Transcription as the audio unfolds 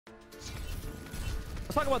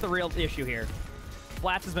Let's talk about the real issue here.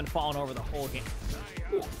 Flats has been falling over the whole game.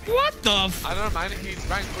 What the f— I don't mind. He's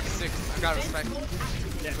rank 46. I gotta respect.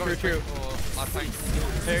 Yeah, true. Last time.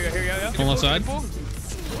 Here you go. Pull left side.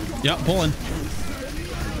 Yep, pulling.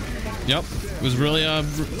 Yep. It was really Yo,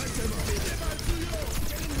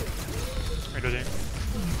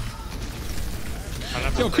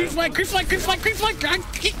 creep flag!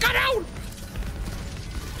 He got out!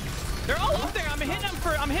 They're all up there. I'm hitting them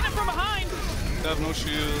from behind. They have no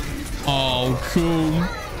shield. Oh, cool.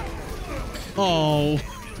 Oh.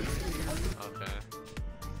 Okay.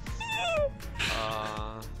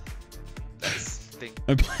 That's stink.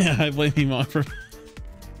 I blame him on for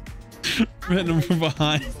hitting him from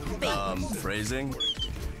behind. Phrasing.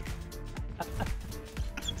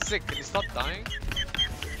 Sick. Can you stop dying?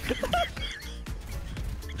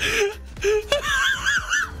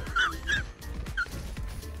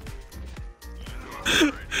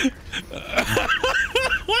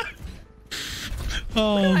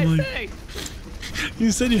 Oh my!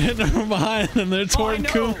 You said you hit them from behind, and they're torn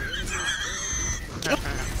cool.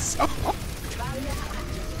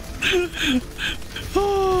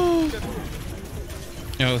 Oh.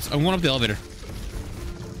 Yo, I went up the elevator.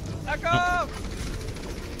 Back up!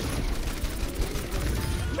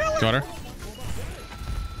 Got her.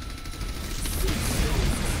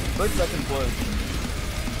 Good second blood.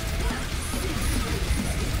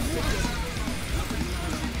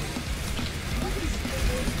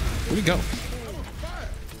 Where'd he go?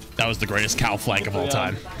 That was the greatest cow flank of all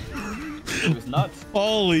time. It was nuts.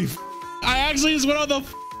 Holy f— I actually just went on the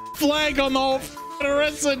flank on the whole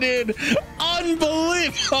Orisa, dude.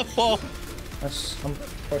 Unbelievable. I'm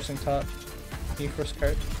forcing top. You first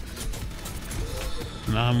card.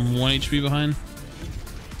 And I'm 1 HP behind.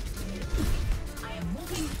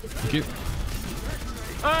 Thank you.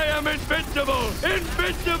 I am invincible!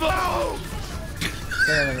 Invincible!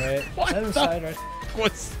 Stay on the right. What On the the side, right?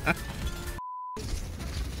 What's that?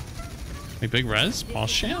 Hey, big res?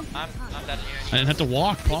 Pause champ? I'm dead here. I didn't have to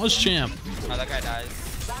walk. Pause champ. Oh, that guy dies.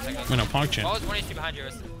 Wait, no, pog champ. Oh, it's 1 HP behind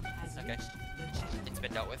yours. Okay. It's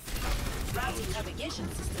been dealt with.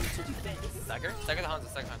 Stagger? Stagger the Hanzo,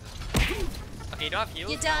 stagger the Hanzo. Okay, you don't have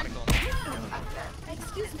heals? You're done.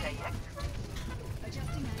 Excuse me.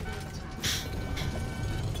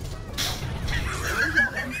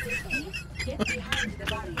 Get behind the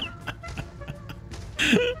barrier.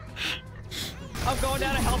 I'm going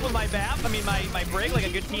down to help with my BAP. I mean, my Brig, like a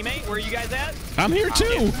good teammate. Where are you guys at? I'm here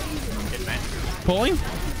too. Pulling?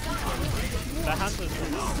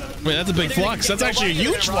 Wait, that's a big flux. That's actually a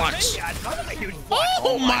huge flux.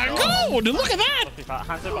 Oh my god! Look at that!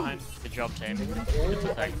 Hanzo behind. Good job, team.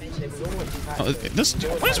 This,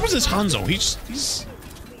 what is this Hanzo? He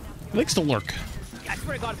likes to lurk. I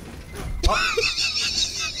swear to God.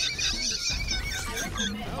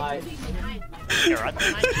 You're right.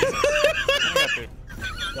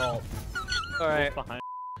 All right.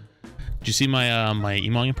 Did you see my my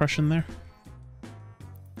Emong impression there?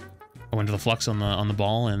 I went to the flux on the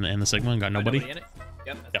ball and the Sigma and got nobody.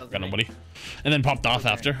 Yep, got nobody. And then popped off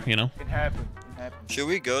after, you know. It happened. It happened. Should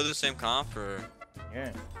we go to the same comp or?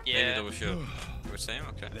 Yeah. Maybe double shield. We're same?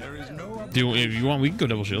 Okay. There is no. If you want, we can go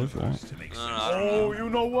double shield if you want. No, I don't know. Oh, you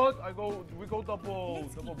know what? We go double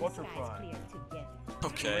butterfly.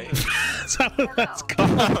 Okay. That's how that's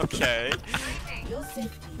called. Okay.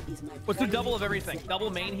 Let's do double of everything. Double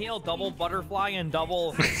main heal, double butterfly, and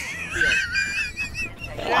double heal.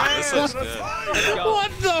 This looks good.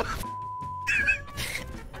 What the?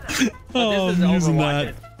 Oh, this is I'm using Overwatch.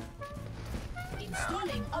 that.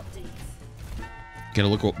 Gotta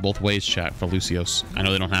look both ways, chat, for Lucios. I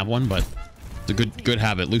know they don't have one, but it's a good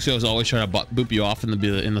habit. Lucios always try to boop you off in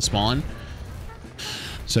the spawn,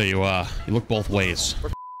 so you look both ways.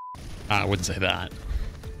 I wouldn't say that.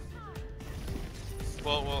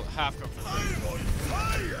 Well, we'll half go for this.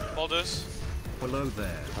 Hold this. Hello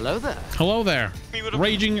there. Hello there. Hello there,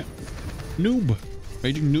 raging noob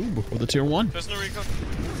with a tier 1. There's no recon.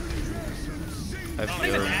 I don't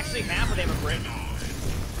think that's actually half of them a Brig.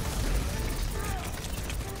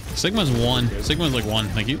 Sigma's 1. Sigma's like 1.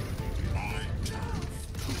 Thank you.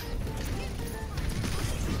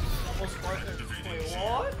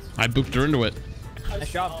 I booped her into it.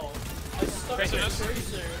 Nice job.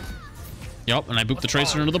 Yup, and I booped the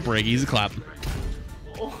Tracer into the Brig. Easy clap.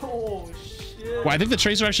 Oh shit. Well, I think the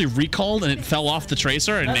Tracer actually recalled and it fell off the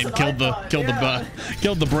Tracer and it killed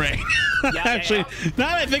the Brig. Actually, now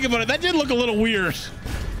that I think about it, that did look a little weird.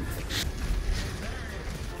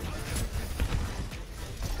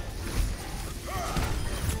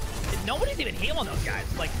 Nobody's even healing those guys.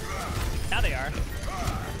 Like, now they are.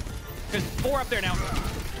 There's 4 up there now.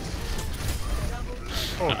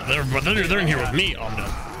 They're in here with me. Oh, I'm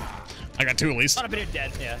dead. I got 2 at least. Not a bit of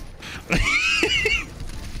dead, yeah.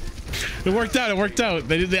 It worked out. It worked out. I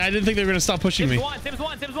didn't think they were gonna stop pushing me. Sims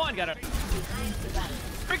one. Got it.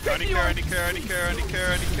 Anti-care.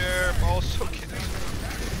 Also kidding.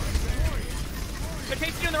 They're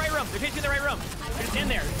chasing you in the right room. They're just in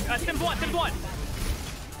there. Sims one.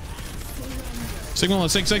 Sigma,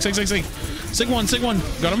 Sig one.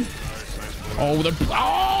 Got him. Oh, they're.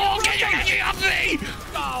 Oh, get off me!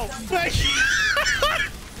 Oh.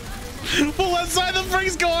 Full left side, the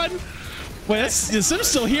freak's gone. Wait, the Sim's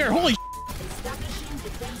still here. Holy.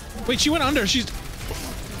 Wait, she went under. She's.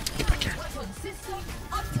 Get back here.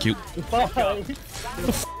 Cute. What the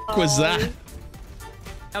f was that?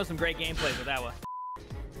 That was some great gameplay with that one.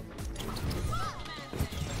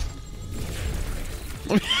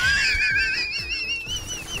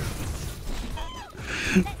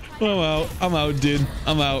 I'm out, dude.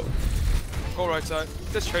 I'm out. Go right side.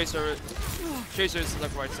 Just Tracer it. Tracer is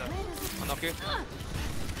like right side. Unlucky.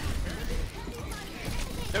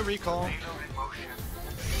 No recall.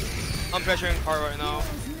 I'm pressuring hard right now.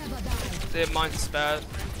 Their mind's bad.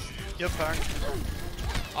 Yep, back.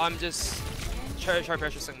 I'm just try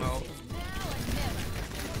pressure Sigma.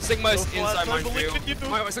 Sigma is inside mine view.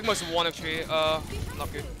 Sigma is 1 actually.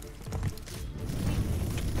 Unlucky.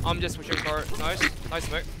 I'm just pushing hard. Nice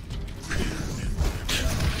mate.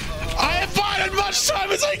 I have bought as much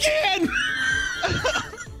time as I can.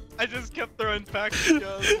 I just kept throwing packs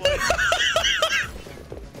because like,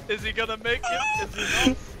 is he gonna make it? Is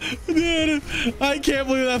he not? Dude, I can't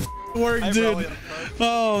believe that worked, dude.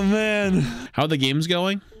 Oh man. How are the games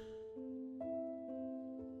going?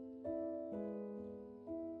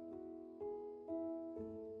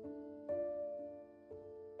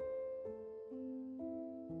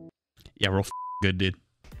 Yeah, real good, dude.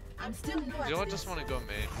 I'm still You don't just want to go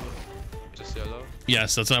main, just YOLO.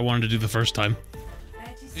 Yes, that's what I wanted to do the first time.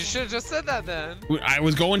 You should have just said that then. I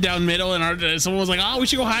was going down middle and someone was like, oh, we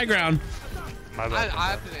should go high ground. I didn't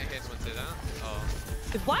hear someone say that. Oh.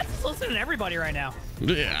 Vlad's listening to everybody right now.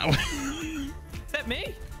 Yeah. Except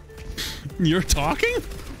me. You're talking?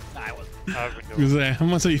 I was. I'm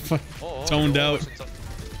gonna say you toned out.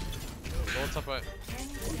 What's up, right?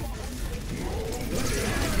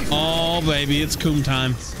 Oh, baby, it's coom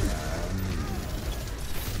time.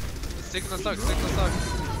 Sigma stuck.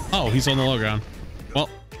 Oh, he's on the low ground. Well.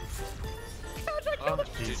 Oh,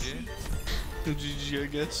 GG. GG, I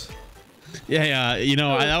guess. Yeah. You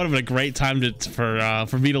know, that would have been a great time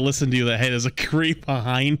for me to listen to you. That hey, there's a creep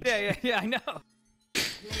behind. Yeah. I know.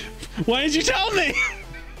 Why did you tell me?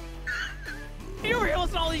 You were listening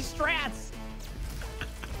to all these strats.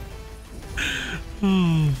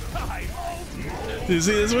 You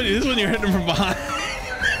see, this is when you're hitting him from behind.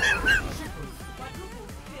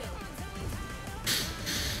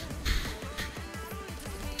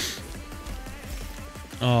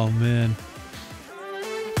 Oh man.